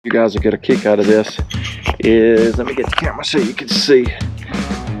You guys will get a kick out of this is, let me get the camera so you can see.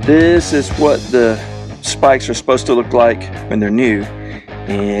 This is what the spikes are supposed to look like when they're new.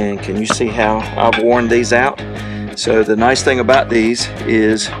 And can you see how I've worn these out? So the nice thing about these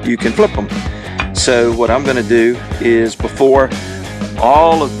is you can flip them. So what I'm going to do is, before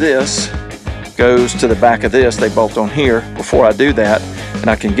all of this goes to the back of this, they bolt on here. Before I do that, and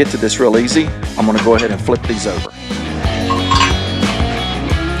I can get to this real easy, I'm going to go ahead and flip these over.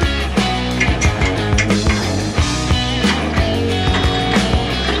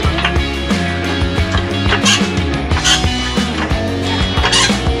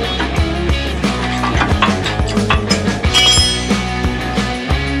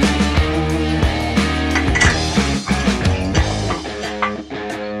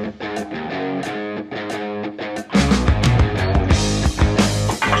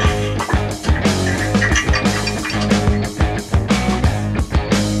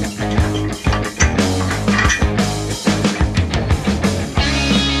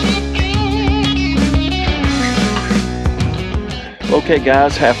 Okay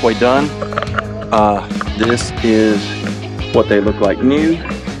guys, halfway done. This is what they look like new,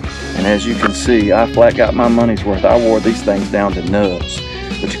 and as you can see, I flat got my money's worth. I wore these things down to nubs.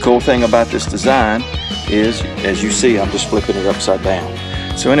 But the cool thing about this design is, as you see, I'm just flipping it upside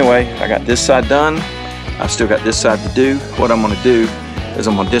down. So anyway, I got this side done. I still got this side to do. What I'm going to do is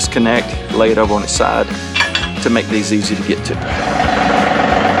I'm going to disconnect, lay it over on its side to make these easy to get to.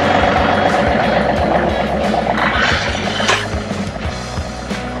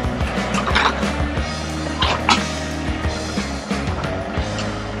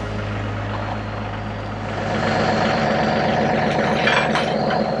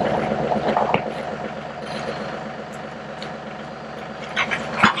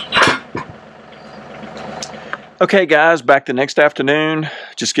 Okay guys, back the next afternoon,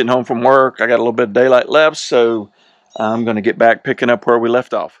 just getting home from work. I got a little bit of daylight left, so I'm going to get back picking up where we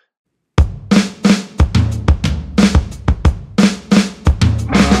left off.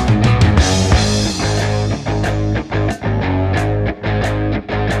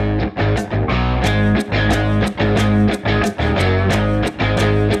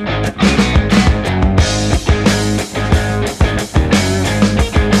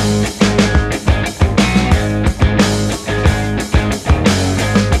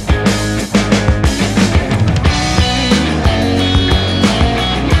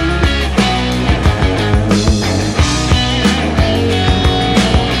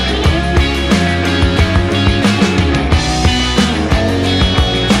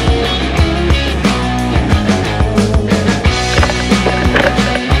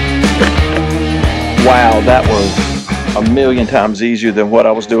 Wow, that was a million times easier than what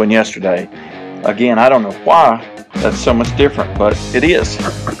I was doing yesterday. Again, I don't know why that's so much different, but it is.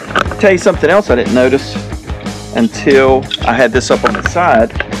 I'll tell you something else I didn't notice until I had this up on the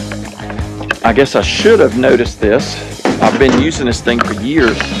side. I guess I should have noticed this. I've been using this thing for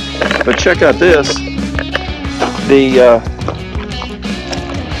years, but check out this. The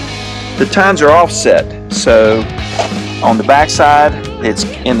tines are offset, so on the back side it's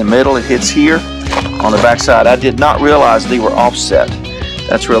in the middle, it hits here. On the back side, I did not realize they were offset.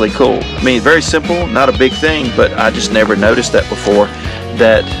 That's really cool. I mean, very simple, not a big thing, but I just never noticed that before,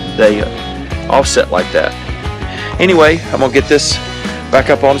 that they offset like that. Anyway, I'm gonna get this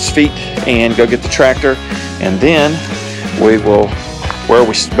back up on its feet and go get the tractor, and then we will,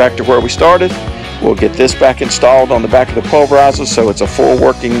 back to where we started. We'll get this back installed on the back of the pulverizer, so it's a full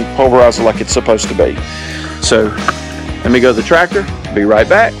working pulverizer like it's supposed to be. So let me go to the tractor, be right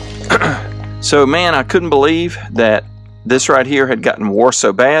back. So man, I couldn't believe that this right here had gotten wore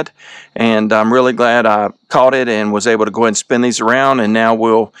so bad, and I'm really glad I caught it and was able to go ahead and spin these around, and now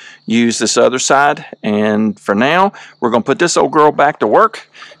we'll use this other side. And for now, we're going to put this old girl back to work.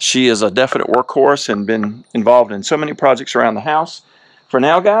 She is a definite workhorse and been involved in so many projects around the house. For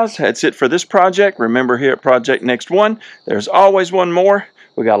now guys, that's it for this project. Remember, here at Project Next One, there's always one more.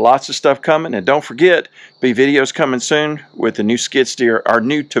 We got lots of stuff coming, and don't forget, be videos coming soon with the new skid steer, our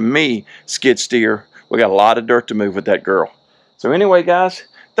new to me skid steer. We got a lot of dirt to move with that girl. So anyway guys,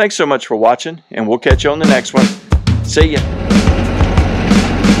 thanks so much for watching, and we'll catch you on the next one. See ya.